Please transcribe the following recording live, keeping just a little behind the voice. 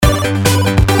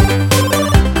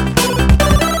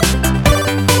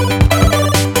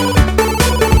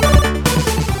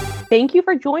Thank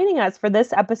you for joining us for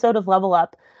this episode of Level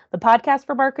Up, the podcast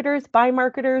for marketers by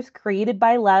marketers, created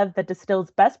by Lev, that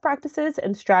distills best practices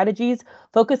and strategies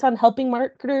focused on helping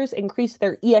marketers increase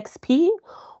their EXP,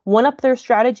 one-up their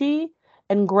strategy,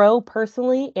 and grow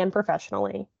personally and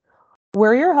professionally.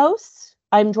 We're your hosts.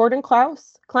 I'm Jordan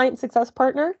Klaus, Client Success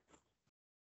Partner.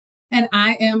 And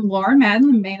I am Laura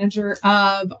Madden, the manager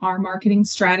of our marketing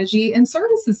strategy and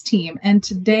services team. And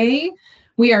today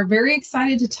we are very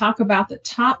excited to talk about the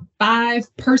top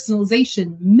 5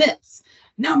 personalization myths.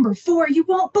 Number 4, you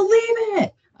won't believe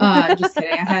it. Just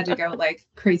kidding. I had to go like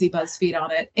crazy BuzzFeed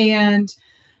on it. And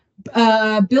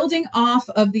building off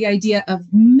of the idea of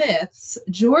myths,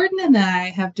 Jordan and I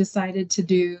have decided to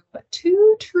do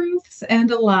 2 truths and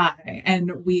a lie.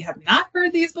 And we have not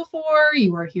heard these before.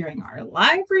 You are hearing our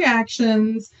live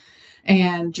reactions.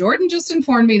 And Jordan just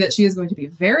informed me that she is going to be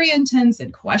very intense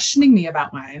in questioning me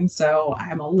about mine. So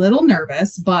I'm a little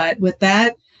nervous. But with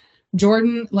that,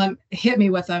 Jordan, hit me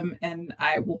with them and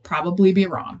I will probably be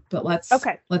wrong. But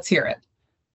let's hear it.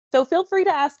 So feel free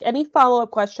to ask any follow-up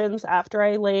questions after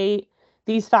I lay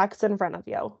these facts in front of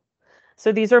you.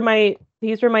 So these are my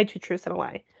 2 truths and a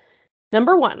lie.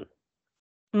 Number 1,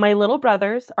 my little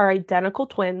brothers are identical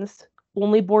twins,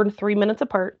 only born 3 minutes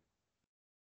apart.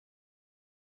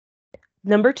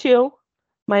 Number 2,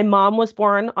 my mom was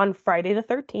born on Friday the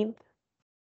 13th.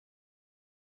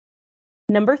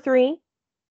 Number 3,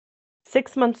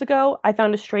 6 months ago, I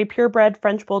found a stray purebred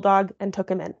French bulldog and took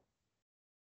him in.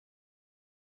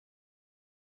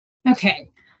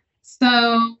 Okay,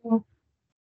 so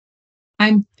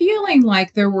I'm feeling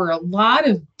like there were a lot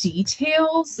of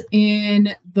details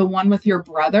in the one with your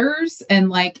brothers, and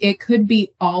like it could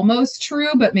be almost true,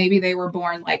 but maybe they were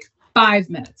born like 5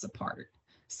 minutes apart.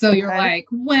 So You're like,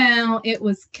 well, it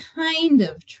was kind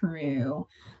of true,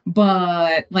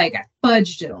 but like I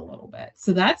fudged it a little bit.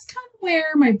 So that's kind of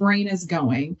where my brain is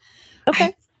going. Okay.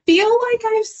 I feel like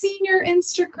I've seen your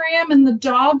Instagram and the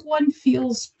dog one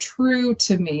feels true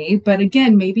to me, but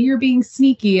again, maybe you're being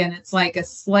sneaky and it's like a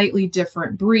slightly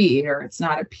different breed or it's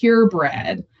not a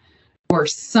purebred or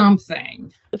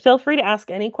something. Feel free to ask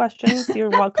any questions. You're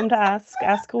welcome to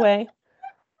ask away.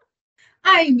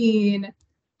 I mean,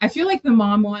 I feel like the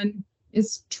mom one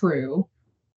is true.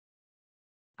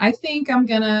 I think I'm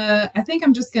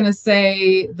just gonna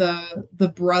say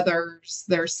the brothers,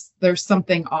 there's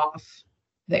something off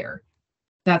there.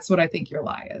 That's what I think your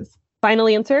lie is. Final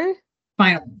answer?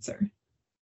 Final answer.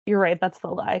 You're right. That's the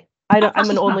lie. I'm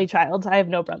an only child. I have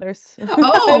no brothers.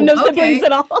 Oh, I have no siblings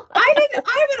at all. I'm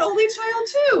an only child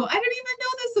too. I didn't even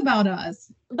know this about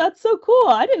us. That's so cool.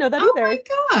 I didn't know that either. Oh my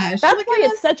gosh. That's why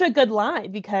it's such a good lie,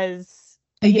 because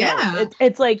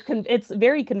it's like it's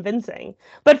very convincing.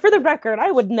 But for the record,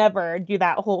 I would never do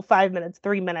that whole 5 minutes,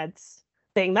 3 minutes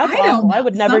thing. That's awful. I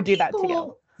would never do that to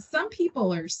you. Some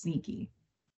people are sneaky,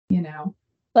 you know.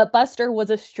 But Buster was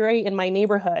a stray in my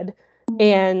neighborhood,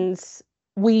 and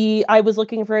I was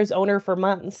looking for his owner for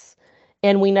months,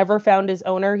 and we never found his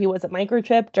owner. He wasn't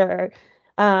microchipped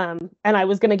and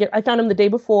I found him the day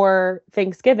before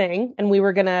Thanksgiving, and we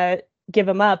were gonna give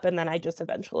him up, and then I just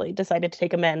eventually decided to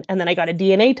take him in, and then I got a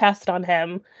DNA test on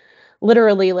him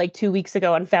literally like 2 weeks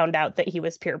ago and found out that he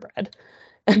was purebred.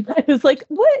 And I was like,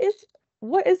 what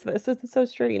is this? This is so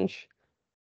strange.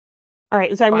 All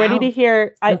right, so I'm ready to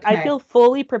hear. I feel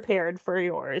fully prepared for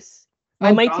yours.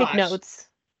 I might take notes.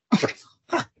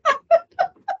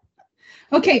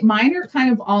 Okay, mine are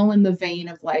kind of all in the vein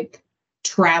of like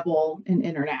travel and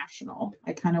international.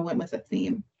 I kind of went with a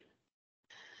theme.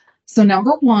 So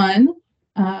number 1,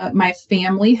 my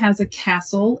family has a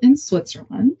castle in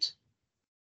Switzerland.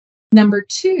 Number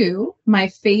 2, my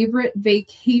favorite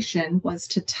vacation was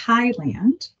to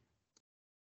Thailand.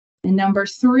 And number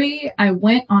 3, I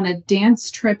went on a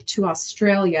dance trip to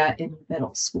Australia in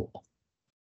middle school.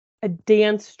 A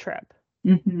dance trip?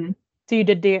 Mm-hmm. So you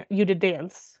did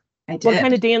dance? I did. What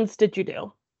kind of dance did you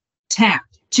do? Tap,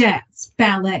 jazz,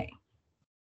 ballet.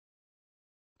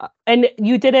 And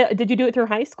you did it? Did you do it through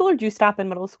high school, or did you stop in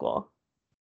middle school?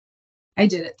 I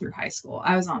did it through high school.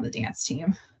 I was on the dance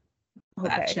team.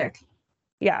 That chick.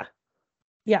 Yeah.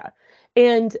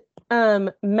 And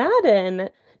Madden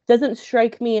doesn't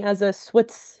strike me as a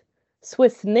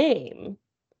Swiss name.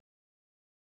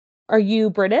 Are you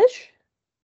British?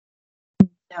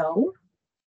 No.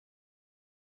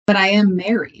 But I am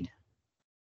married.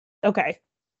 Okay.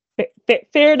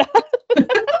 Fair enough.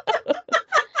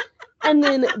 And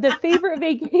then the favorite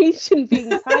vacation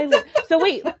being Thailand. So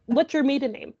wait, what's your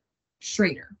maiden name?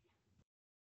 Schrader.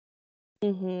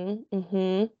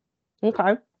 Okay.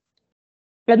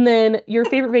 And then your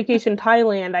favorite vacation,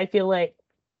 Thailand, I feel like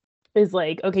is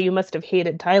like, okay, you must have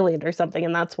hated Thailand or something,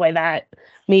 and that's why that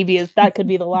that could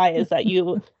be the lie, is that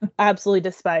you absolutely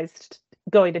despised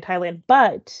going to Thailand.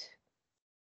 But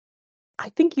I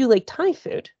think you like Thai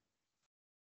food.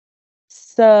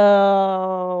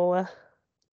 So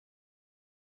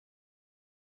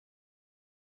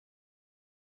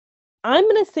I'm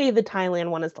going to say the Thailand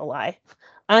one is the lie.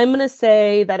 I'm going to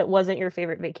say that it wasn't your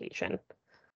favorite vacation.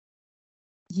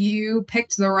 You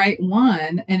picked the right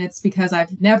one, and it's because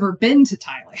I've never been to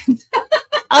Thailand.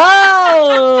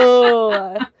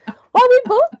 Oh, well, we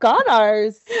both got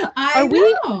ours. I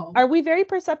know. Are we very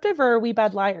perceptive, or are we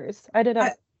bad liars? I don't know.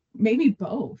 Maybe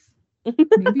both.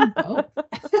 Maybe both.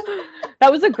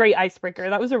 That was a great icebreaker.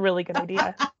 That was a really good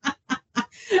idea.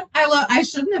 I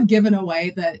shouldn't have given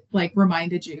away that, like,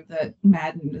 reminded you that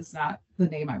Madden is not the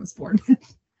name I was born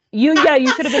with. You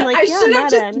should have been like, I should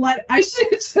have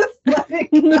just let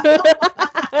it go.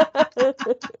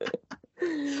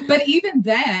 But even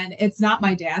then, it's not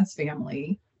my dad's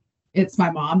family. It's my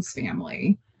mom's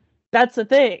family. That's the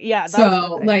thing. Yeah.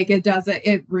 So like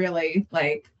it really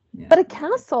like. Yeah. But a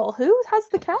castle, who has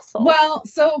the castle? Well,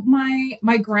 so my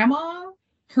grandma,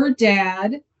 her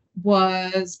dad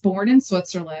was born in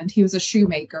Switzerland. He was a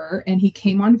shoemaker, and he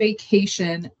came on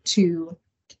vacation to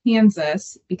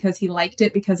Kansas because he liked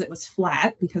it because it was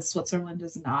flat, because Switzerland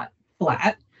is not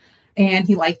flat. And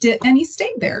he liked it, and he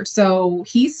stayed there. So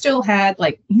he still has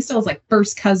like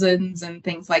first cousins and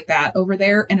things like that over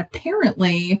there. And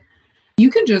apparently you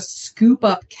can just scoop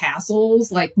up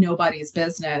castles like nobody's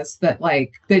business, that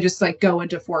like they just like go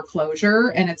into foreclosure,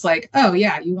 and it's like, oh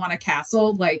yeah, you want a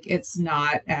castle? Like, it's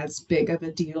not as big of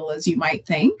a deal as you might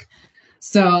think.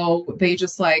 So they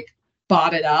just like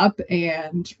bought it up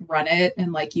and run it,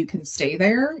 and like you can stay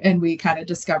there. And we kind of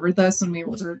discovered this when we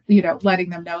were, letting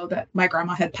them know that my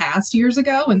grandma had passed years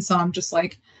ago. And so I'm just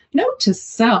like, note to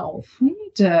self, we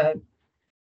need to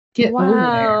get over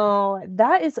there.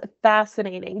 That is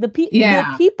fascinating. The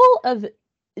people of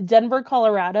Denver,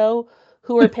 Colorado,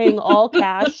 who are paying all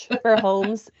cash for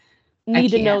homes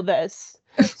need to know this,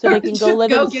 so they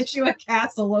can get you a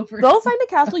castle over. Go find a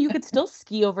castle. You could still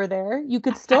ski over there. You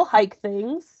could still hike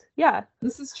things. Yeah,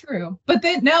 this is true. But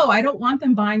then no, I don't want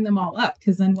them buying them all up,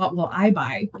 because then what will I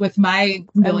buy with my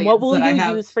millions? And what will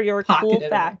you use for your cool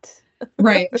fact?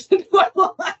 Right. What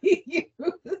will I use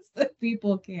that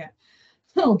people can't?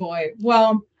 Oh boy.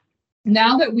 Well,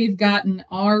 now that we've gotten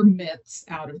our myths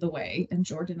out of the way, and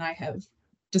Jordan and I have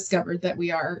discovered that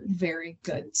we are very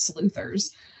good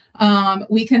sleuthers,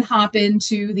 we can hop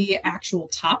into the actual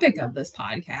topic of this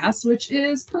podcast, which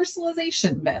is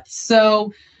personalization myths.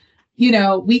 So,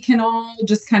 we can all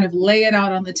just kind of lay it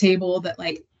out on the table that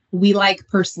like, we like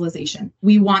personalization.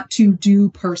 We want to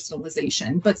do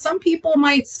personalization, but some people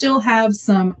might still have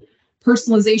some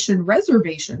personalization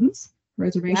reservations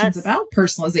yes. about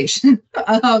personalization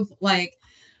of like,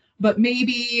 but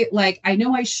maybe like, I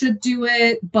know I should do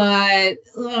it, but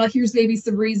here's maybe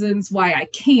some reasons why I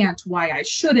can't, why I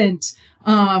shouldn't.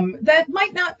 That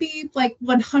might not be like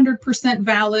 100%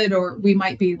 valid, or we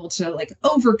might be able to like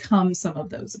overcome some of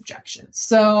those objections.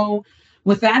 So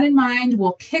with that in mind,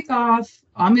 we'll kick off.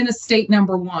 I'm going to state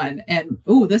number one, and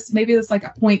this like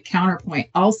a point counterpoint.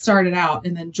 I'll start it out,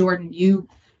 and then Jordan, you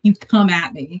come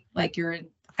at me like you're in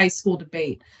high school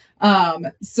debate.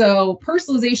 So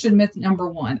personalization myth number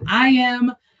one, I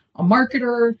am a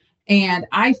marketer, and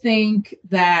I think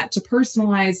that to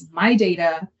personalize my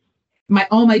data,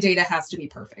 all my data has to be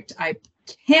perfect. I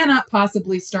cannot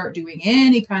possibly start doing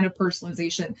any kind of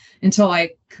personalization until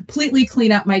I completely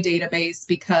clean up my database,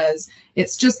 because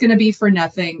it's just going to be for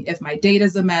nothing. If my data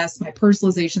is a mess, my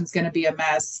personalization is going to be a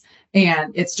mess,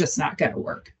 and it's just not going to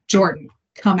work. Jordan,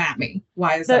 come at me.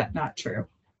 Why is that not true?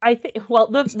 I think, well,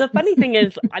 the funny thing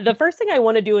is, the first thing I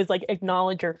want to do is like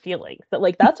acknowledge your feelings, that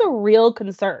like that's a real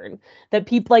concern, that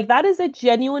people like, that is a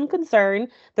genuine concern.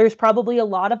 There's probably a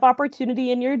lot of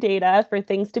opportunity in your data for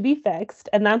things to be fixed,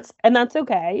 and that's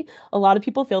okay. A lot of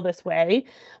people feel this way,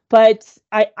 but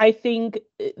I think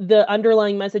the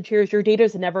underlying message here is your data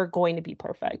is never going to be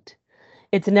perfect.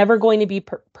 It's never going to be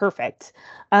perfect.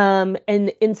 And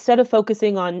instead of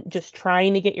focusing on just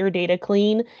trying to get your data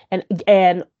clean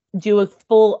and do a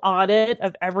full audit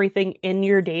of everything in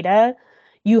your data,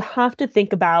 you have to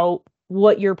think about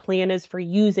what your plan is for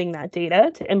using that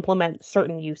data to implement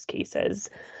certain use cases.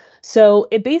 So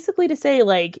it basically to say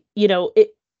like,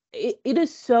 it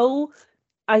is so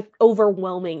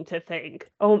overwhelming to think,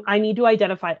 I need to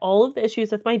identify all of the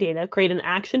issues with my data, create an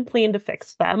action plan to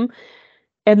fix them,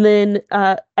 and then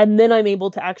I'm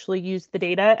able to actually use the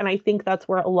data. And I think that's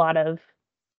where a lot of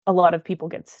people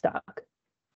get stuck.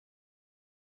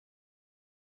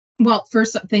 Well,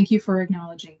 first, thank you for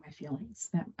acknowledging my feelings.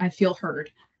 I feel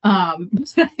heard. I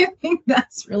think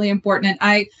that's really important.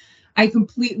 And I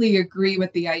completely agree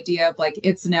with the idea of like,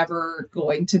 it's never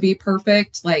going to be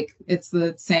perfect. Like it's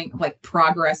the saying like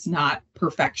progress, not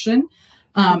perfection.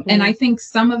 And I think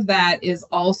some of that is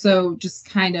also just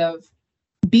kind of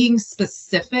being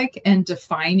specific and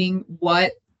defining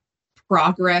what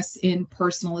progress in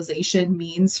personalization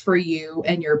means for you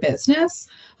and your business.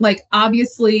 Like,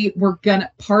 obviously, we're gonna,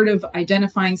 part of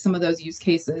identifying some of those use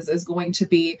cases is going to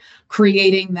be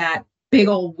creating that big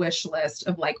old wish list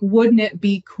of like, wouldn't it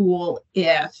be cool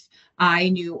if I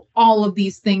knew all of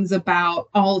these things about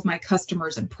all of my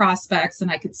customers and prospects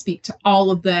and I could speak to all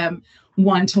of them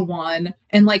one to one,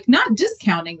 and like not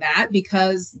discounting that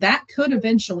because that could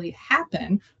eventually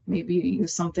happen. Maybe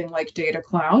use something like Data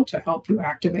Cloud to help you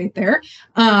activate there.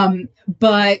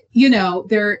 But you know,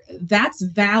 that's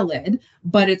valid,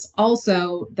 but it's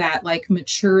also that like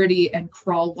maturity and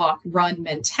crawl, walk, run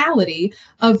mentality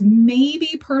of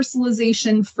maybe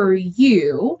personalization for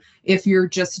you if you're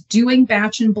just doing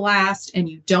batch and blast and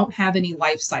you don't have any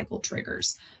life cycle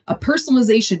triggers. A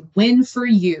personalization win for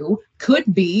you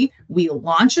could be we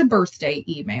launch a birthday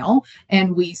email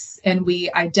and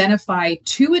we identify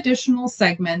 2 additional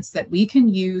segments that we can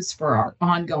use for our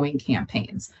ongoing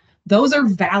campaigns. Those are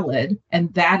valid,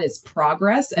 and that is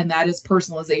progress, and that is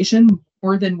personalization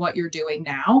more than what you're doing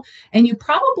now. And you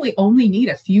probably only need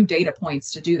a few data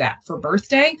points to do that. For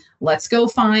birthday, let's go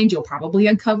find, you'll probably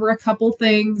uncover a couple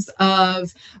things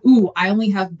of, ooh, I only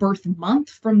have birth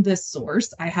month from this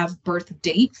source. I have birth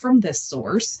date from this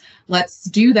source. Let's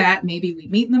do that. Maybe we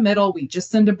meet in the middle. We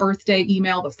just send a birthday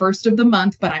email the first of the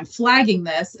month, but I'm flagging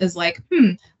this as like,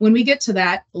 when we get to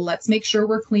that, let's make sure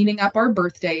we're cleaning up our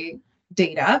birthday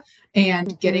data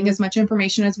and getting as much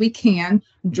information as we can.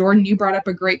 Jordan, you brought up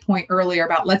a great point earlier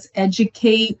about let's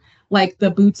educate like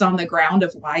the boots on the ground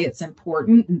of why it's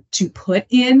important to put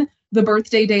in the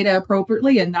birthday data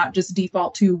appropriately and not just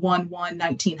default to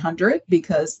 1/1/1900,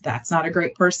 because that's not a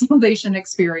great personalization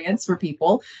experience for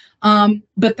people.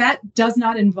 But that does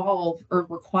not involve or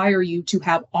require you to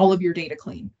have all of your data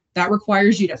clean. That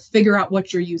requires you to figure out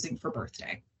what you're using for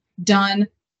birthday. Done.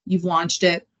 You've launched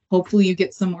it. Hopefully you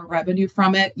get some more revenue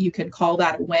from it. You can call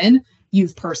that a win.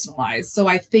 You've personalized. So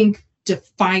I think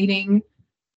defining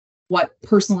what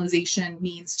personalization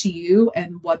means to you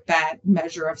and what that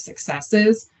measure of success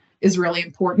is really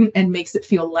important and makes it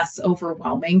feel less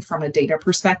overwhelming from a data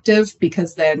perspective,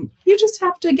 because then you just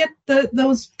have to get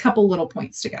those couple little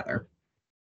points together.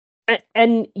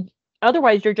 And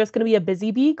otherwise, you're just going to be a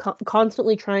busy bee,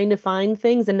 constantly trying to find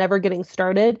things and never getting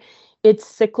started. It's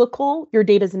cyclical. Your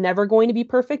data is never going to be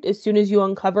perfect. As soon as you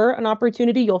uncover an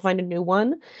opportunity, you'll find a new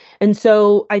one. And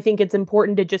so I think it's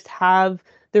important to just have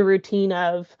the routine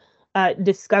of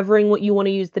discovering what you want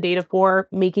to use the data for,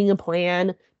 making a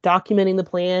plan, documenting the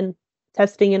plan,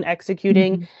 testing and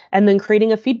executing, and then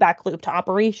creating a feedback loop to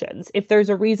operations. If there's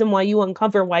a reason why you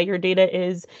uncover why your data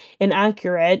is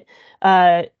inaccurate,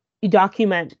 you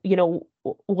document,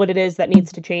 what it is that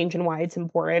needs to change and why it's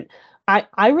important.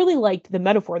 I really liked the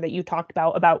metaphor that you talked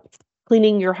about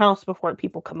cleaning your house before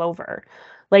people come over.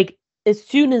 Like, as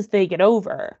soon as they get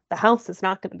over, the house is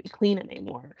not going to be clean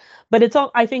anymore. But it's all,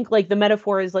 I think, like the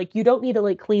metaphor is like, you don't need to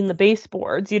like clean the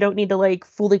baseboards. You don't need to like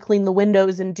fully clean the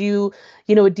windows and do,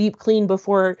 a deep clean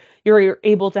before you're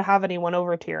able to have anyone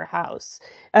over to your house.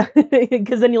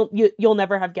 Because then you'll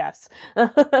never have guests.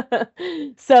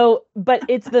 So, but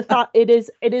it's the thought, it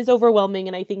is overwhelming.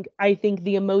 And I think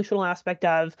the emotional aspect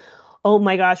of, oh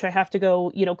my gosh, I have to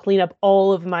go, clean up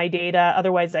all of my data,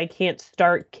 otherwise I can't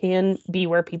start, can be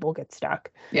where people get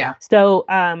stuck. Yeah. So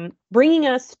bringing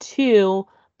us to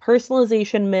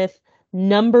personalization myth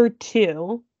number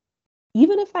 2,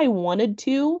 even if I wanted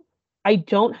to, I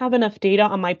don't have enough data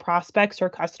on my prospects or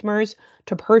customers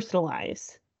to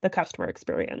personalize the customer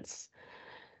experience.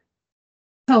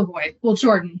 Oh boy. Well,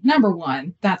 Jordan, number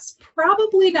 1, that's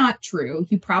probably not true.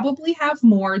 You probably have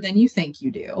more than you think you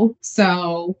do.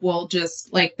 So we'll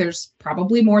just there's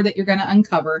probably more that you're going to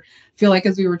uncover. I feel like,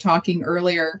 as we were talking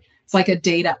earlier, it's like a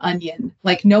data onion.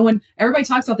 Like everybody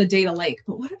talks about the data lake,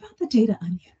 but what about the data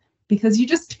onion? Because you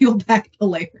just peel back the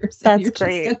layers. That's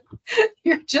great.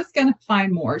 You're just going to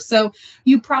find more. So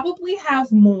you probably have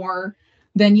more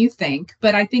than you think.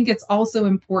 But I think it's also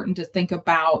important to think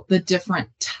about the different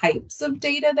types of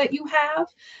data that you have.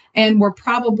 And we're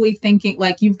probably thinking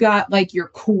you've got your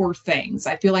core things.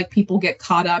 I feel like people get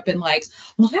caught up in well,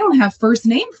 I don't have first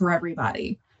name for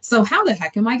everybody. So how the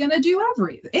heck am I going to do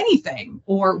anything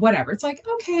or whatever? It's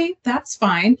okay, that's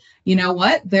fine. You know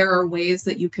what? There are ways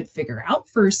that you could figure out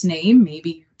first name.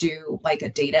 Maybe do like a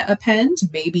data append.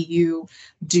 Maybe you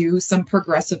do some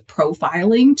progressive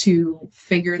profiling to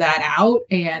figure that out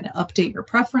and update your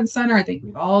preference center. I think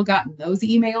we've all gotten those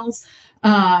emails.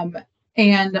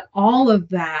 And all of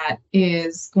that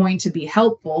is going to be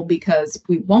helpful because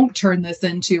we won't turn this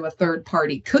into a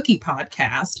third-party cookie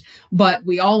podcast, but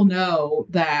we all know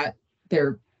that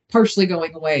they're partially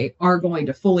going away, are going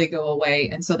to fully go away.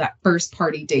 And so that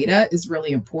first-party data is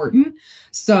really important.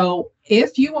 So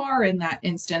if you are in that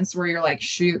instance where you're like,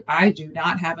 shoot, I do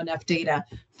not have enough data,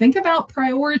 think about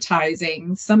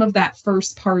prioritizing some of that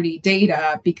first-party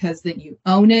data, because then you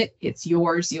own it, it's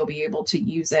yours, you'll be able to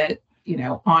use it,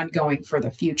 ongoing for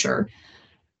the future.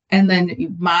 And then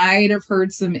you might have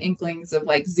heard some inklings of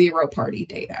like zero-party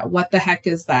data. What the heck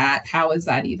is that? How is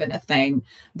that even a thing?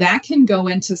 That can go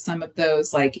into some of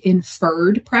those like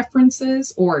inferred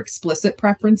preferences or explicit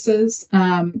preferences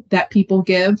that people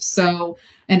give. So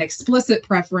an explicit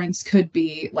preference could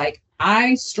be like,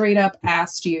 I straight up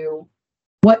asked you,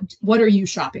 what are you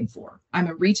shopping for? I'm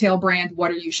a retail brand.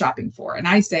 What are you shopping for? And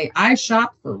I say, I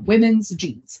shop for women's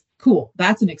jeans. Cool.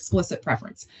 That's an explicit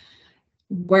preference.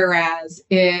 Whereas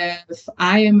if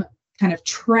I am kind of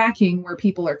tracking where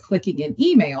people are clicking in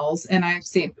emails and I've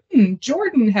seen,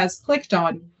 Jordan has clicked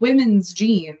on women's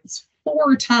jeans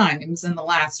 4 times in the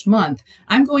last month,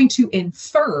 I'm going to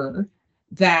infer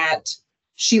that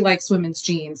she likes women's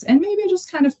jeans and maybe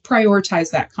just kind of prioritize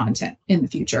that content in the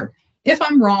future. If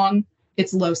I'm wrong,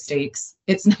 it's low stakes.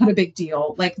 It's not a big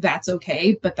deal. Like, that's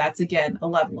okay. But that's, again, a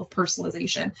level of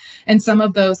personalization. And some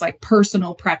of those like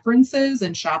personal preferences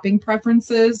and shopping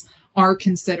preferences are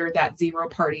considered that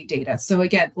zero-party data. So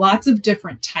again, lots of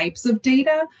different types of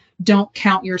data. Don't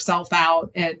count yourself out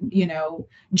and,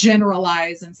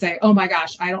 generalize and say, oh my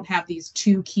gosh, I don't have these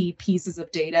 2 key pieces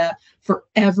of data for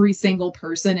every single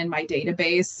person in my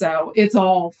database. So it's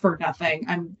all for nothing.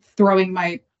 I'm throwing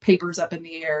my papers up in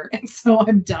the air and so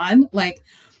I'm done. Like,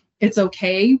 it's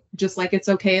okay. Just like it's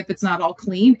okay if it's not all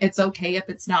clean. It's okay if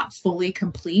it's not fully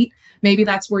complete. Maybe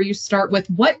that's where you start with,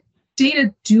 what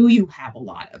data do you have a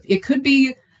lot of? It could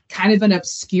be kind of an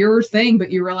obscure thing,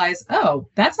 but you realize, oh,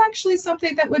 that's actually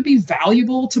something that would be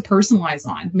valuable to personalize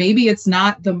on. Maybe it's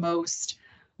not the most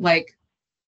like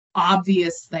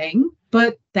obvious thing,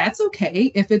 but that's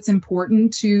okay. If it's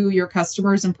important to your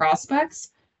customers and prospects,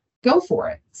 go for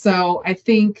it. So I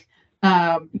think,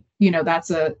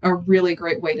 that's a really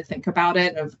great way to think about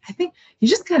it. I think you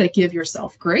just got to give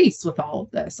yourself grace with all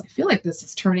of this. I feel like this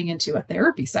is turning into a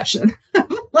therapy session.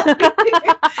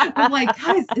 I'm like,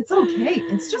 guys, it's okay.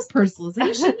 It's just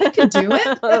personalization. You can do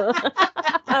it.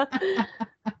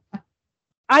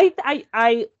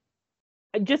 I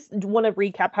just want to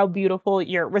recap how beautiful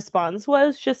your response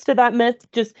was just to that myth.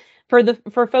 Just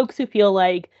for folks who feel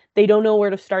like they don't know where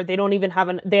to start, they don't even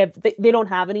have they don't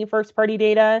have any first party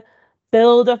data.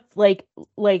 Build a like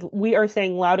we are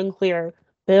saying loud and clear.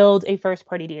 Build a first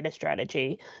party data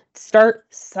strategy. Start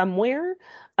somewhere.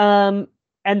 And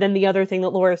then the other thing that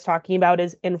Laura's talking about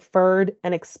is inferred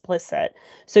and explicit.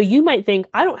 So you might think,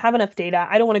 I don't have enough data.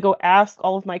 I don't want to go ask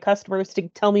all of my customers to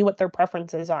tell me what their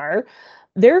preferences are.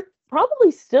 There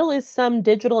probably still is some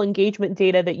digital engagement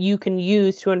data that you can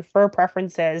use to infer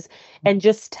preferences and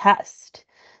just test.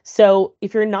 So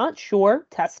if you're not sure,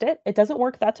 test it. It doesn't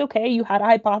work, that's okay. You had a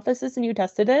hypothesis and you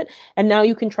tested it, and now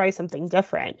you can try something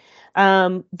different.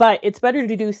 But it's better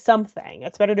to do something.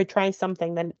 It's better to try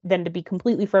something than to be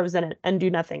completely frozen and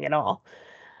do nothing at all.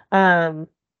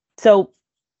 So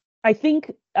I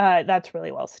think that's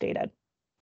really well stated.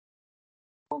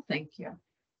 Well, thank you.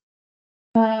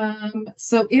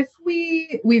 So if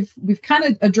we've kind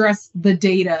of addressed the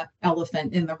data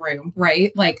elephant in the room,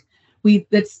 right? Like we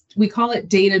call it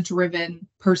data-driven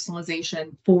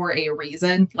personalization for a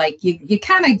reason. Like you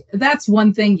kind of, that's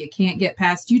one thing you can't get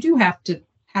past. You do have to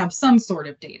have some sort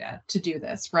of data to do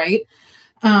this, right?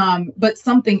 But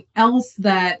something else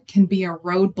that can be a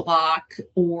roadblock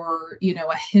or,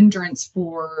 a hindrance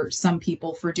for some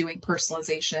people for doing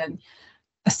personalization,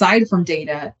 aside from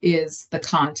data, is the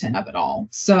content of it all.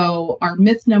 So our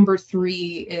myth number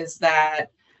 3 is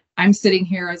that I'm sitting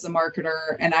here as a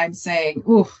marketer and I'm saying,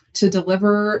 to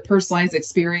deliver personalized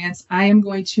experience, I am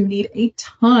going to need a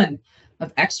ton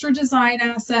of extra design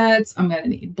assets. I'm going to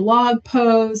need blog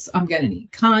posts. I'm going to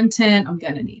need content. I'm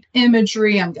going to need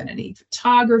imagery. I'm going to need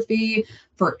photography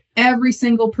for every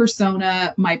single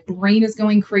persona. My brain is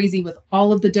going crazy with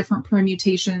all of the different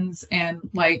permutations and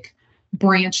like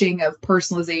branching of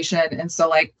personalization. And so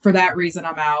like, for that reason,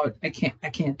 I'm out. I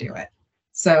can't do it.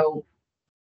 So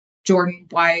Jordan,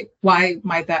 why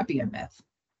might that be a myth?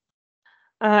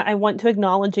 I want to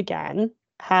acknowledge again,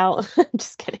 how I'm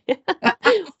just kidding.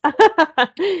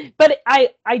 But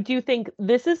I do think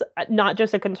this is not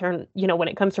just a concern, when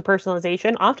it comes to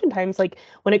personalization. Oftentimes, like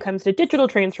when it comes to digital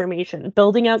transformation,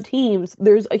 building out teams,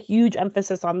 there's a huge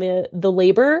emphasis on the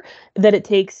labor that it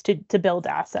takes to build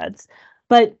assets.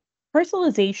 But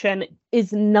personalization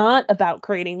is not about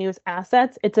creating new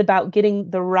assets. It's about getting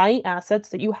the right assets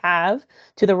that you have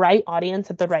to the right audience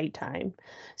at the right time.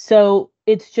 So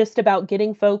it's just about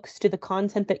getting folks to the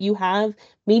content that you have.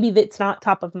 Maybe that's not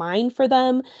top of mind for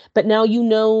them, but now you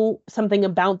know something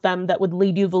about them that would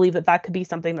lead you to believe that that could be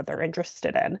something that they're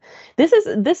interested in. This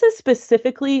is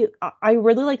specifically, I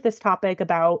really like this topic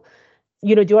about,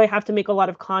 do I have to make a lot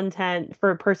of content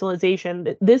for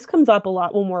personalization? This comes up a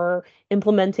lot when we're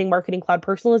implementing Marketing Cloud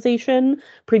personalization,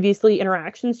 previously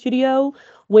Interaction Studio,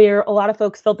 where a lot of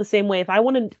folks felt the same way. If I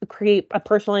wanted to create a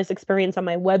personalized experience on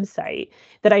my website,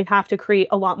 that I'd have to create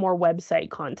a lot more website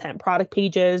content, product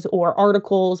pages or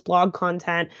articles, blog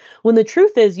content, when the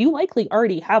truth is you likely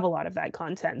already have a lot of that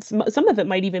content. Some of it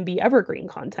might even be evergreen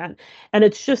content. And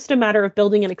it's just a matter of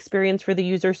building an experience for the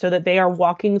user so that they are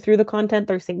walking through the content,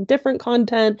 they're seeing different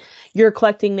content, you're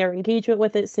collecting their engagement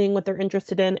with it, seeing what they're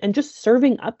interested in, and just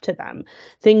serving up to them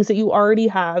things that you already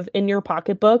have in your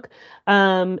pocketbook.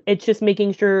 It's just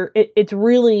making sure it's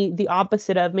really the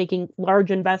opposite of making large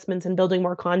investments and building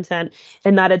more content,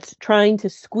 and that it's trying to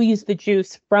squeeze the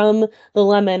juice from the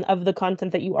lemon of the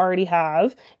content that you already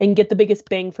have and get the biggest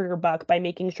bang for your buck by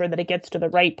making sure that it gets to the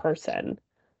right person.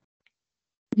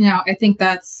 I think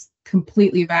that's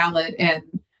completely valid, and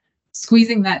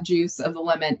squeezing that juice of the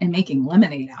lemon and making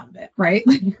lemonade out of it, right?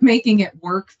 Like making it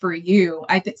work for you.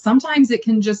 I think sometimes it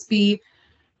can just be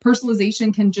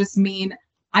personalization can just mean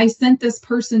I sent this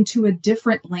person to a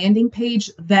different landing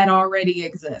page that already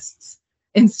exists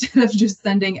instead of just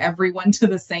sending everyone to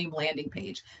the same landing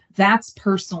page. That's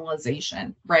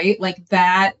personalization, right? Like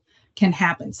that can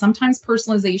happen. Sometimes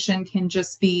personalization can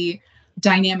just be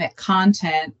dynamic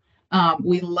content.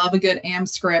 We love a good AM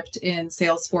script in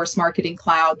Salesforce Marketing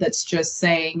Cloud that's just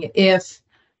saying, if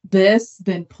this,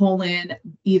 then pull in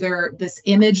either this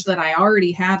image that I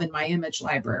already have in my image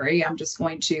library, I'm just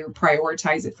going to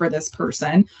prioritize it for this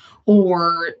person,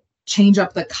 or change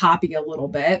up the copy a little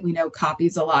bit. We know copy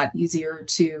is a lot easier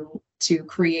to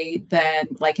create than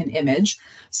like an image.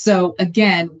 So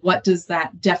again, what does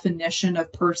that definition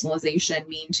of personalization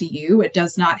mean to you? It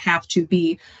does not have to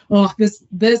be, oh,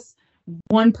 this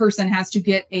one person has to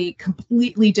get a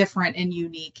completely different and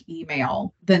unique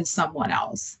email than someone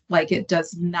else. Like that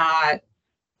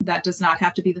does not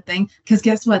have to be the thing. Because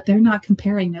guess what? They're not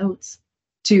comparing notes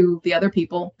to the other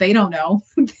people. They don't know.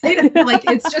 Like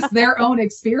it's just their own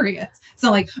experience.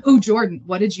 So like, oh, Jordan,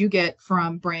 what did you get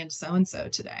from brand so-and-so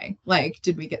today? Like,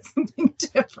 did we get something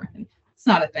different? It's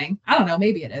not a thing. I don't know.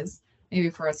 Maybe it is.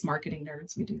 Maybe for us marketing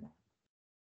nerds, we do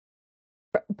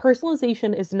that.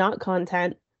 Personalization is not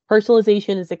content.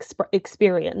 Personalization is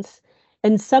experience.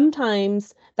 And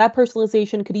sometimes that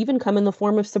personalization could even come in the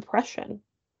form of suppression.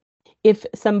 If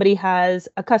somebody has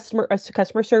a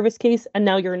customer service case and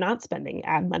now you're not spending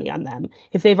ad money on them,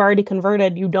 if they've already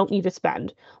converted, you don't need to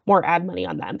spend more ad money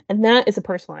on them. And that is a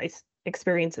personalized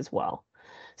experience as well.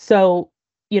 So,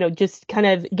 just kind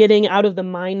of getting out of the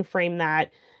mind frame that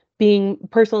being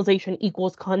personalization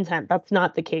equals content. That's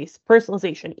not the case.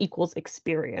 Personalization equals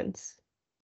experience.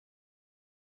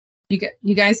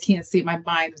 You guys can't see my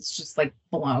mind. It's just like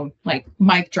blown, like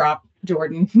mic drop,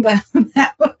 Jordan. that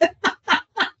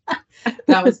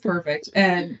was perfect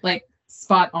and like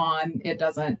spot on. It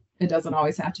doesn't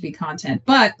always have to be content.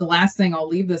 But the last thing I'll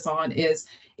leave this on is,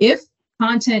 if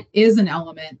content is an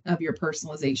element of your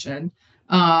personalization,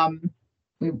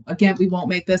 we won't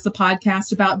make this a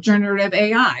podcast about generative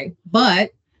AI,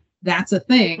 but that's a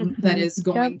thing that is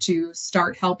going to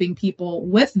start helping people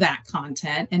with that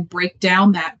content and break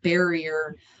down that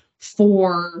barrier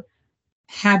for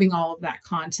having all of that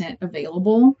content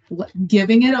available,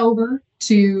 giving it over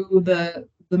to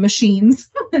the machines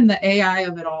and the AI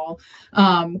of it all,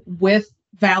 with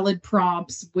valid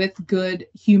prompts, with good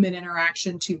human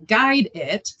interaction to guide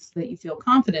it so that you feel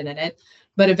confident in it.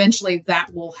 But eventually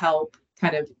that will help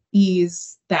kind of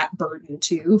ease that burden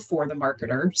too for the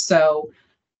marketer. So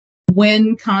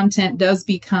when content does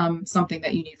become something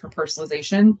that you need for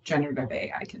personalization, generative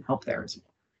AI can help there as well.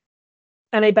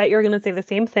 And I bet you're going to say the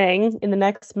same thing in the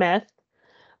next myth.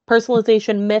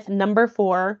 Personalization myth number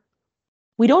 4.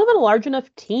 We don't have a large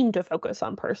enough team to focus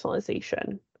on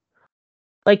personalization.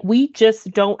 Like, we just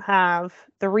don't have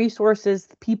the resources,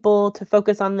 the people to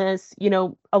focus on this.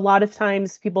 A lot of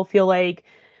times people feel like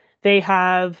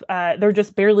they're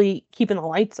just barely keeping the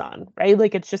lights on, right?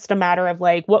 Like, it's just a matter of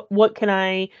like, what can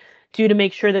I to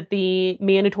make sure that the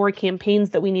mandatory campaigns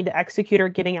that we need to execute are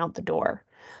getting out the door.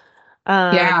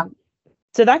 Yeah.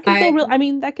 So that can feel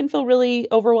that can feel really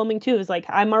overwhelming too. Is like,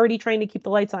 I'm already trying to keep the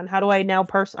lights on. How do I now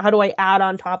how do I add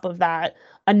on top of that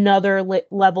another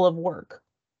level of work?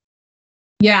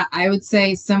 Yeah, I would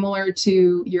say similar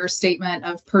to your statement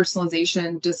of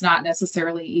personalization does not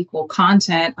necessarily equal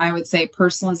content. I would say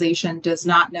personalization does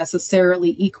not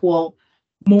necessarily equal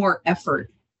more effort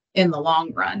in the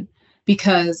long run,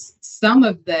 because some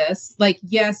of this, like,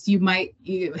 yes, you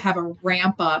have a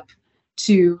ramp up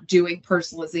to doing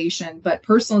personalization, but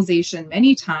personalization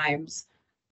many times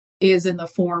is in the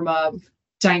form of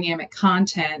dynamic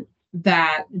content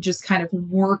that just kind of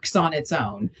works on its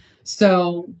own.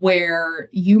 So, where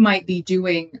you might be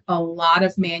doing a lot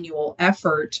of manual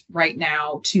effort right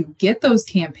now to get those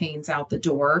campaigns out the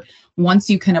door, once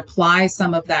you can apply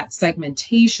some of that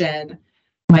segmentation,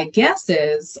 my guess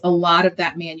is a lot of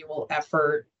that manual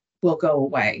effort will go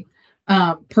away.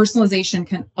 Personalization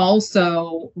can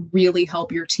also really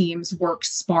help your teams work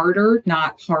smarter,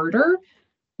 not harder,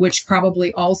 which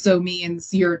probably also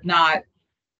means you're not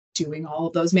doing all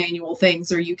of those manual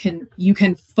things, or you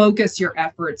can focus your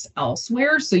efforts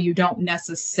elsewhere, so you don't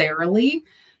necessarily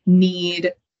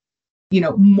need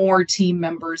more team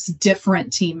members,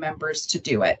 different team members to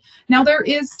do it. Now, there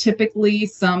is typically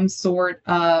some sort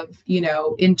of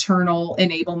internal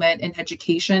enablement and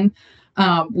education.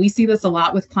 We see this a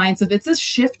lot with clients. If it's a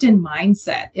shift in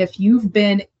mindset, if you've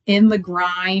been in the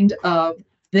grind of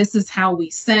this is how we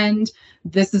send,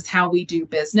 this is how we do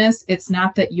business, it's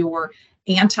not that you're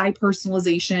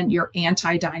anti-personalization, you're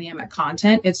anti-dynamic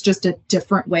content. It's just a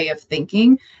different way of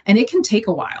thinking, and it can take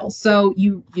a while. So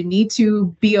you need to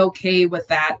be okay with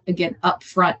that, again,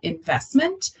 upfront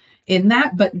investment in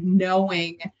that, but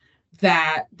knowing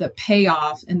that the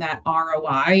payoff and that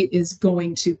ROI is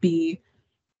going to be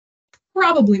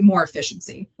probably more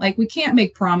efficiency. Like, we can't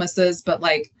make promises, but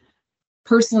like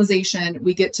personalization,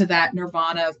 we get to that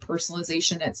nirvana of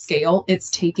personalization at scale.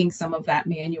 It's taking some of that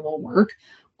manual work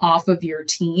off of your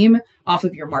team, off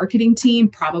of your marketing team,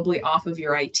 probably off of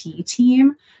your IT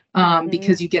team,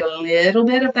 because you get a little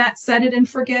bit of that set it and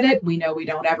forget it. We know we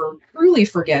don't ever truly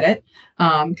forget it,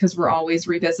 because we're always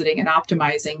revisiting and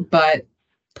optimizing, but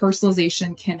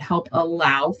personalization can help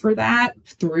allow for that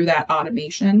through that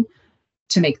automation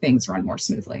to make things run more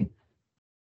smoothly.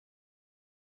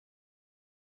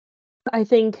 I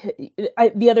think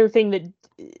the other thing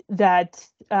that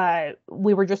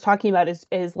we were just talking about is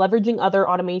leveraging other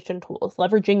automation tools,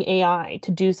 leveraging AI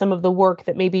to do some of the work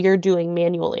that maybe you're doing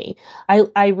manually.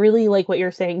 I really like what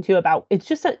you're saying too about it's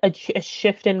just a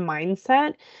shift in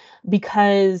mindset,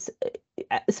 because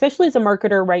especially as a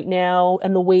marketer right now,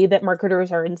 and the way that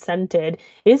marketers are incented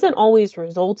isn't always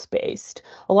results based.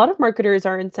 A lot of marketers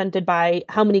are incented by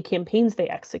how many campaigns they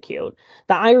execute.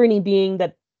 The irony being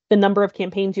that the number of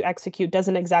campaigns you execute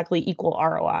doesn't exactly equal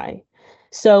ROI.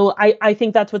 So I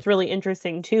think that's what's really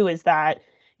interesting too, is that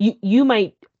you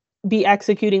might be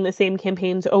executing the same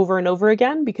campaigns over and over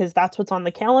again because that's what's on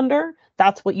the calendar.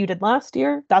 That's what you did last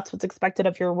year. That's what's expected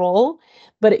of your role.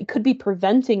 But it could be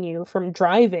preventing you from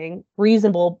driving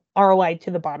reasonable ROI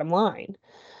to the bottom line.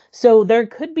 So there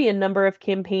could be a number of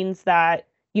campaigns that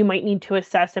you might need to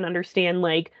assess and understand,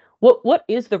 like, what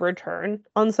is the return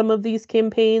on some of these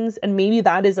campaigns? And maybe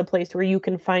that is a place where you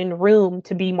can find room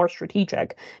to be more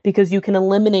strategic, because you can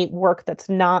eliminate work that's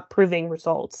not proving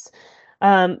results.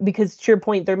 Because to your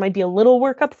point, there might be a little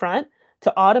work up front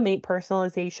to automate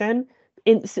personalization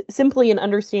simply in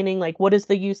understanding, like, what is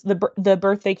the use, the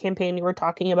birthday campaign you were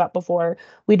talking about before.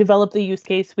 We develop the use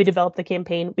case, we develop the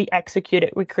campaign, we execute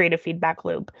it, we create a feedback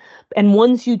loop. And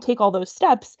once you take all those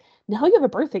steps, now you have a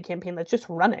birthday campaign that's just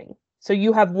running. So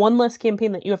you have one less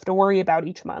campaign that you have to worry about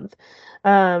each month.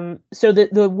 So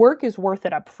the work is worth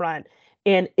it up front.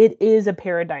 And it is a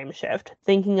paradigm shift,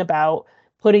 thinking about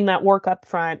putting that work up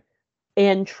front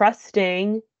and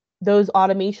trusting those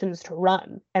automations to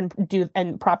run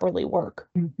and properly work.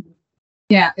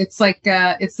 Yeah, it's like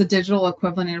it's the digital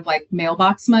equivalent of like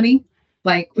mailbox money.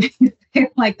 Like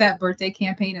like that birthday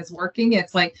campaign is working.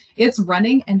 It's like it's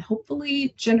running and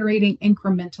hopefully generating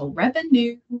incremental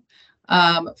revenue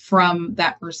from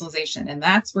that personalization, and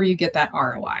that's where you get that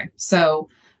ROI. So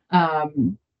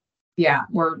yeah,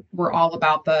 we're all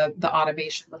about the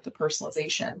automation with the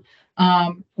personalization.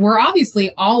 We're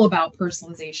obviously all about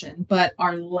personalization, but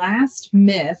our last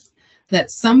myth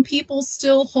that some people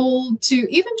still hold to,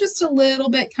 even just a little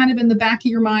bit kind of in the back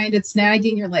of your mind, it's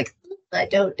nagging, you're like, I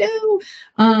don't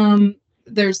know.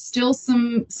 There's still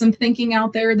some thinking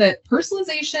out there that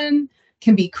personalization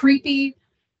can be creepy,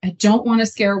 I don't want to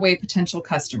scare away potential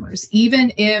customers.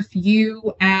 Even if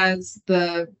you as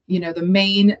the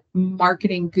main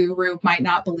marketing guru might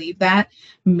not believe that,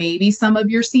 maybe some of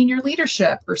your senior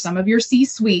leadership or some of your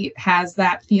C-suite has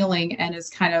that feeling and is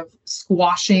kind of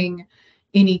squashing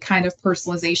any kind of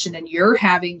personalization, and you're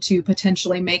having to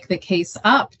potentially make the case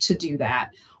up to do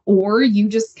that. Or you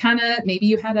just maybe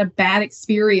you had a bad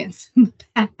experience in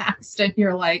the past and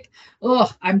you're like, oh,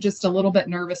 I'm just a little bit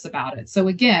nervous about it. So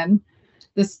again,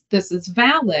 this is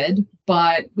valid,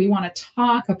 but we want to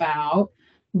talk about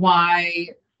why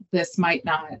this might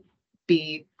not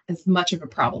be as much of a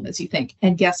problem as you think.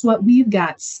 And guess what? We've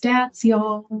got stats,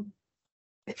 y'all.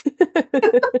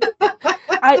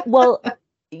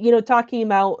 Talking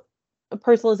about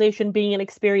personalization being an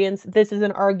experience, this is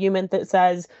an argument that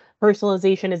says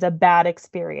personalization is a bad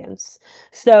experience.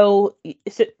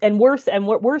 And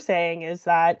what we're saying is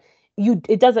that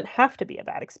it doesn't have to be a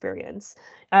bad experience.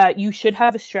 You should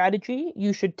have a strategy.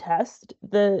 You should test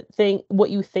what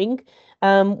you think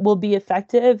will be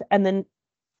effective, and then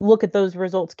look at those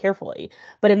results carefully.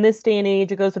 But in this day and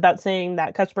age, it goes without saying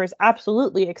that customers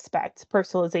absolutely expect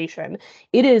personalization.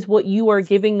 It is what you are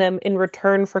giving them in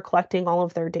return for collecting all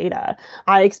of their data.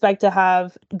 I expect to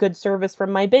have good service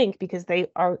from my bank because they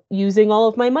are using all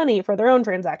of my money for their own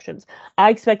transactions.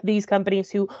 I expect these companies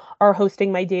who are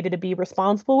hosting my data to be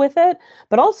responsible with it,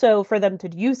 but also for them to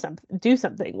do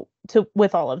something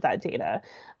with all of that data.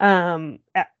 And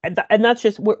that's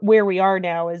just where we are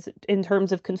now, is in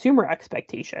terms of consumer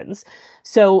expectations.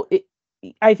 So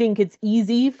I think it's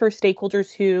easy for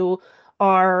stakeholders who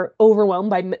are overwhelmed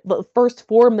by the first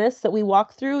 4 myths that we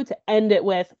walk through to end it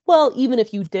with, well, even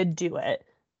if you did do it,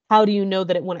 how do you know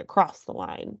that it wouldn't cross the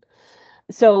line?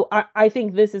 So I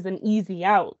think this is an easy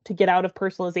out to get out of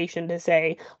personalization, to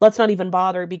say, let's not even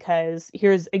bother, because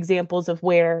here's examples of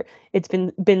where it's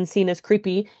been seen as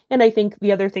creepy. And I think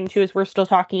the other thing too is we're still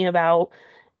talking about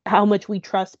how much we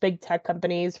trust big tech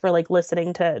companies for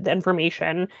listening to the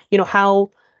information.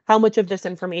 How much of this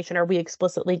information are we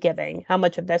explicitly giving? How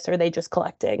much of this are they just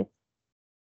collecting?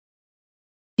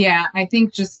 Yeah, I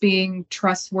think just being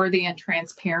trustworthy and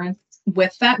transparent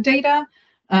with that data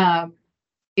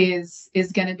is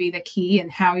going to be the key in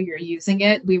how you're using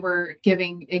it. We were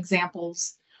giving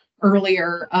examples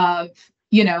earlier of,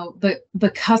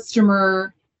 the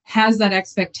customer has that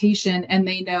expectation and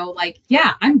they know,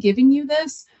 yeah, I'm giving you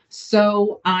this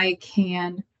so I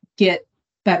can get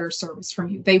better service from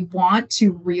you. They want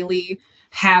to really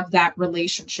have that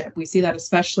relationship. We see that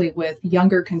especially with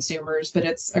younger consumers, but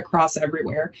it's across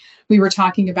everywhere. We were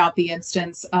talking about the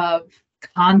instance of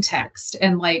context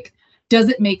and does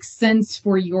it make sense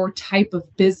for your type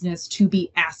of business to be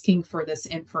asking for this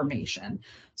information?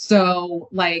 So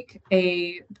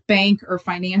a bank or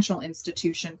financial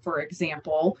institution, for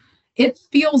example, it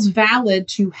feels valid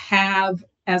to have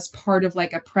as part of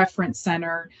a preference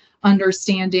center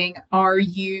understanding,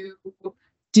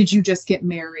 did you just get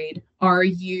married? Are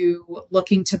you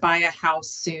looking to buy a house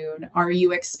soon? Are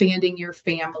you expanding your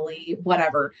family?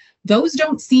 Whatever. Those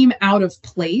don't seem out of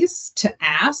place to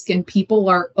ask, and people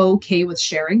are okay with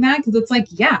sharing that because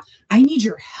it's yeah, I need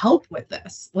your help with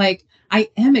this. I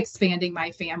am expanding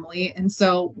my family. And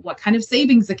so what kind of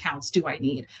savings accounts do I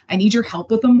need? I need your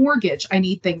help with a mortgage. I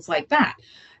need things like that.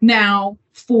 Now,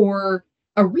 for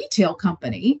a retail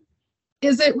company,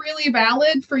 is it really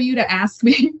valid for you to ask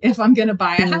me if I'm going to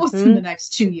buy a house in the next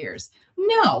 2 years?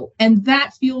 No. And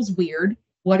that feels weird.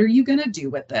 What are you going to do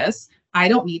with this? I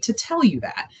don't need to tell you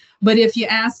that. But if you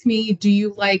ask me, do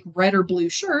you like red or blue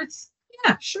shirts?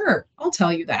 Yeah, sure. I'll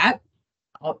tell you that.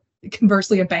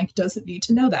 Conversely, a bank doesn't need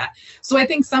to know that. So I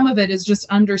think some of it is just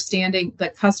understanding the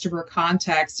customer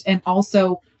context, and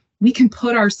also we can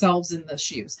put ourselves in the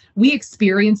shoes. We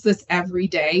experience this every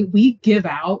day. We give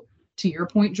out, to your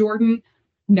point, Jordan,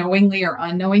 knowingly or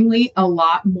unknowingly, a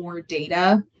lot more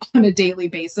data on a daily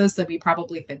basis than we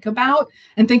probably think about.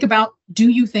 And think about, do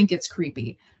you think it's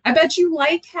creepy? I bet you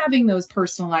like having those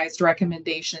personalized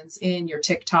recommendations in your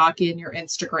TikTok, in your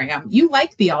Instagram. You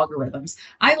like the algorithms.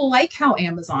 I like how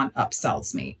Amazon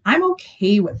upsells me. I'm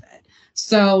okay with it.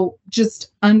 So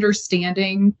just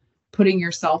understanding, putting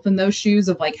yourself in those shoes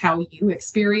of how you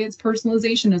experience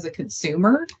personalization as a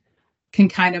consumer can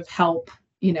kind of help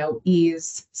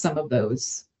ease some of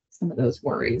those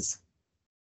worries.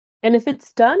 And if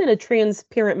it's done in a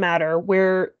transparent manner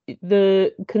where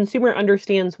the consumer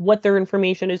understands what their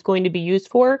information is going to be used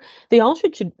for, they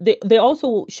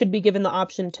also should be given the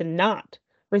option to not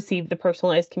receive the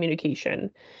personalized communication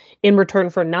in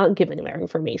return for not giving their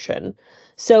information.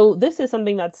 So this is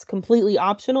something that's completely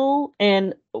optional.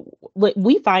 And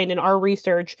we find in our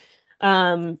research,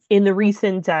 in the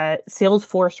recent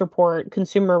Salesforce report,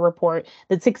 consumer report,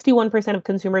 that 61% of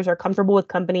consumers are comfortable with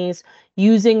companies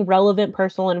using relevant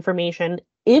personal information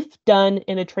if done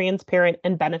in a transparent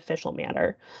and beneficial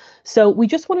manner. So we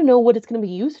just want to know what it's going to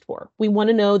be used for. We want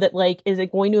to know that, like, is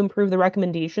it going to improve the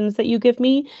recommendations that you give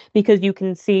me? Because you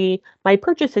can see my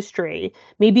purchase history.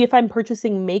 Maybe if I'm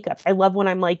purchasing makeup, I love when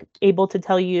I'm like able to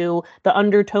tell you the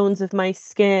undertones of my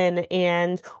skin,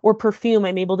 and or perfume,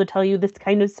 I'm able to tell you this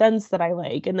kind of scents that I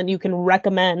like, and then you can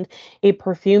recommend a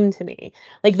perfume to me.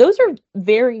 Like, those are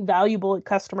very valuable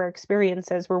customer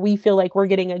experiences where we feel like we're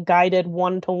getting a guided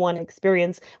one-to-one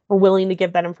experience. We're willing to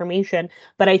give that information.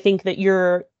 But I think that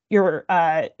your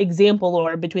example,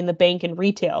 or between the bank and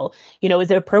retail,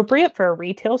 is it appropriate for a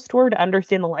retail store to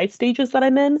understand the life stages that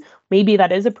I'm in? Maybe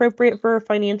that is appropriate for a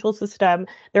financial system.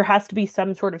 There has to be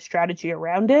some sort of strategy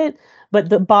around it. But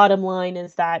the bottom line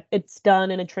is that it's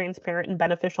done in a transparent and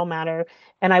beneficial manner.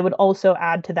 And I would also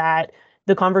add to that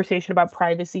the conversation about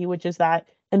privacy, which is that,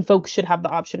 and folks should have the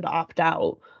option to opt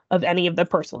out of any of the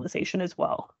personalization as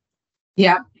well.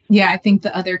 Yeah. Yeah. I think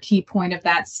the other key point of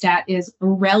that stat is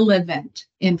relevant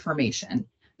information.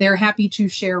 They're happy to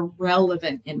share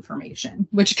relevant information,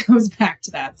 which goes back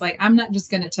to that. It's like, I'm not just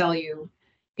going to tell you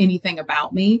anything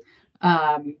about me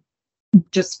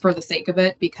just for the sake of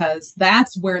it, because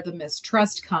that's where the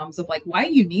mistrust comes of like, why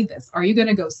do you need this? Are you going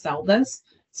to go sell this?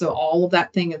 So all of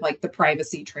that thing is like the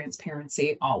privacy,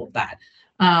 transparency, all of that.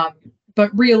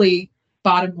 But really,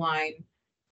 bottom line,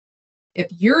 if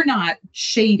you're not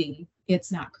shady,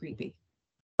 it's not creepy,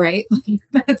 right?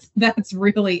 That's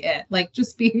really it. Like,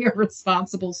 just be a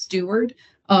responsible steward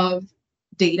of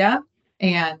data,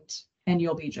 and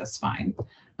you'll be just fine.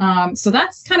 So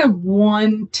that's kind of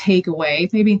one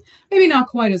takeaway. Maybe not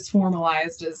quite as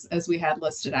formalized as we had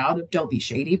listed out of don't be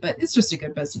shady, but it's just a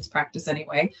good business practice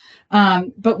anyway.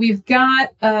 But we've got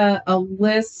a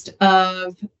list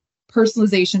of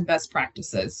personalization best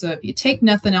practices. So if you take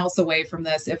nothing else away from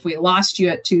this, if we lost you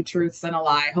at 2 truths and a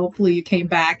lie, hopefully you came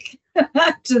back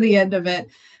to the end of it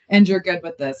and you're good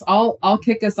with this. I'll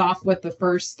kick us off with the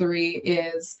first 3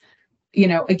 is,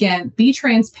 again, be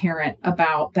transparent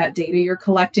about that data you're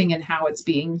collecting and how it's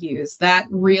being used. That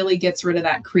really gets rid of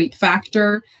that creep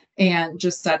factor and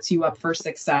just sets you up for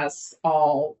success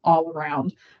all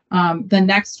around. The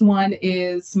next one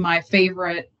is my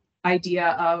favorite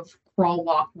idea of crawl,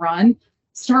 walk, run.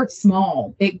 Start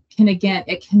small. It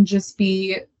can just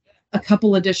be a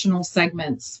couple additional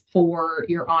segments for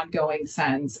your ongoing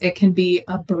sends. It can be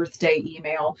a birthday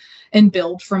email, and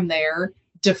build from there.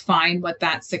 Define what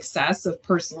that success of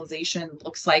personalization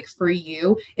looks like for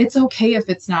you. It's okay if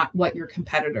it's not what your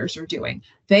competitors are doing.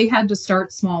 They had to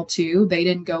start small too. They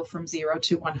didn't go from 0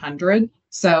 to 100.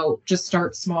 So just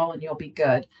start small and you'll be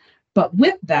good. But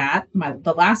with that,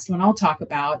 the last one I'll talk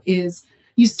about is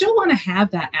you still want to have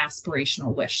that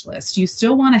aspirational wish list. You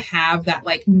still want to have that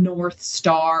like North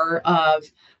Star of,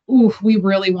 ooh, we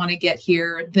really want to get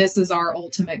here. This is our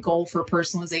ultimate goal for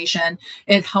personalization.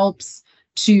 It helps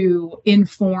to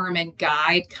inform and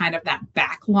guide kind of that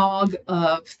backlog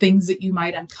of things that you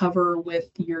might uncover with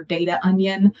your data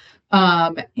onion,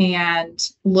 and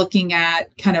looking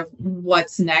at kind of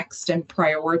what's next and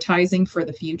prioritizing for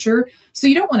the future. So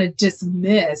you don't want to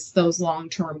dismiss those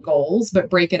long-term goals, but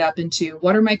break it up into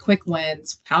what are my quick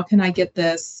wins? How can I get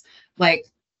this like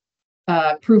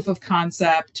proof of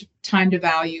concept, time to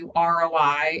value,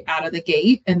 ROI out of the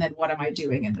gate? And then what am I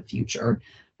doing in the future?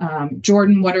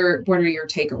 Jordan, what are your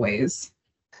takeaways?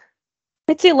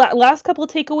 I'd say last couple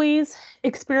of takeaways: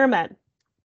 experiment,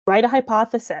 write a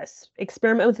hypothesis,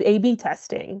 experiment with A/B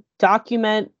testing,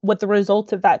 document what the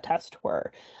results of that test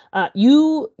were.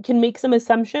 You can make some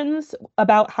assumptions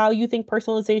about how you think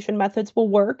personalization methods will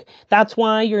work. That's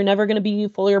why you're never going to be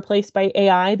fully replaced by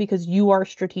AI, because you are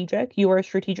strategic. You are a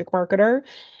strategic marketer.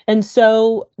 And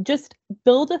so just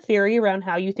build a theory around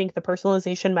how you think the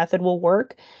personalization method will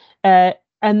work.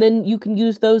 And then you can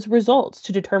use those results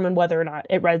to determine whether or not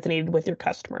it resonated with your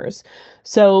customers.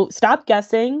 So stop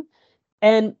guessing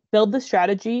and build the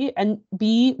strategy, and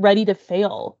be ready to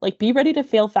fail. Like, be ready to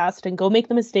fail fast and go make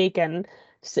the mistake and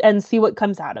see what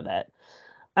comes out of it.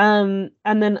 And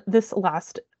then this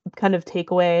last kind of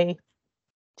takeaway: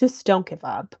 just don't give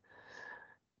up.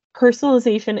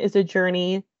 Personalization is a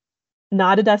journey,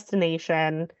 not a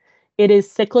destination. It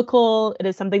is cyclical. It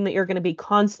is something that you're going to be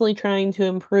constantly trying to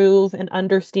improve and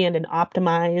understand and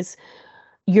optimize.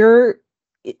 You're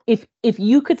if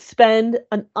you could spend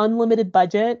an unlimited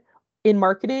budget in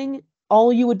marketing,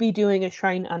 all you would be doing is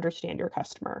trying to understand your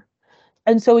customer.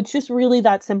 And so it's just really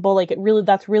that simple. Like,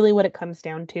 that's really what it comes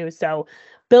down to. So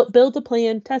build a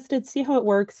plan, test it, see how it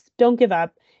works. Don't give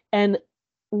up. And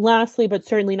lastly, but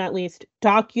certainly not least,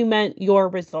 document your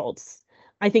results.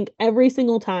 I think every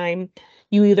single time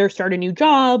you either start a new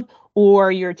job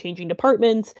or you're changing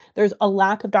departments, there's a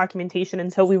lack of documentation.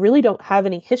 And so we really don't have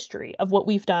any history of what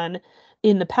we've done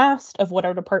in the past, of what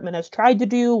our department has tried to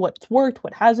do, what's worked,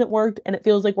 what hasn't worked. And it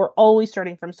feels like we're always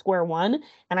starting from square one.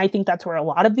 And I think that's where a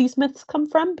lot of these myths come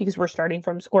from, because we're starting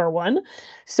from square one.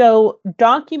 So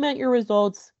document your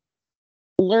results,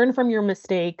 learn from your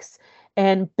mistakes,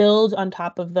 and build on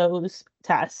top of those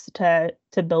tests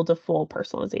to build a full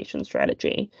personalization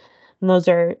strategy. And those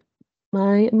are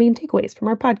my main takeaways from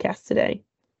our podcast today.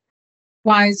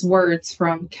 Wise words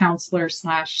from counselor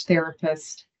 /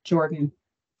 therapist Jordan.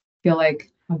 Feel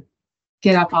like I'll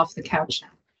get up off the couch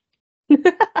now.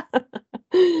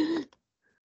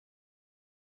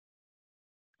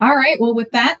 All right. Well, with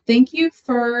that, thank you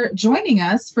for joining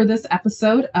us for this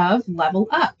episode of Level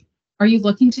Up. Are you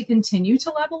looking to continue to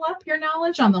level up your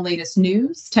knowledge on the latest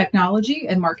news, technology,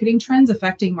 and marketing trends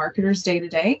affecting marketers day to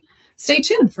day? Stay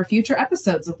tuned for future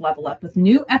episodes of Level Up, with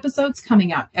new episodes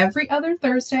coming out every other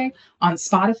Thursday on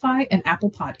Spotify and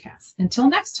Apple Podcasts. Until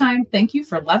next time, thank you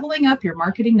for leveling up your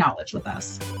marketing knowledge with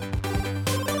us.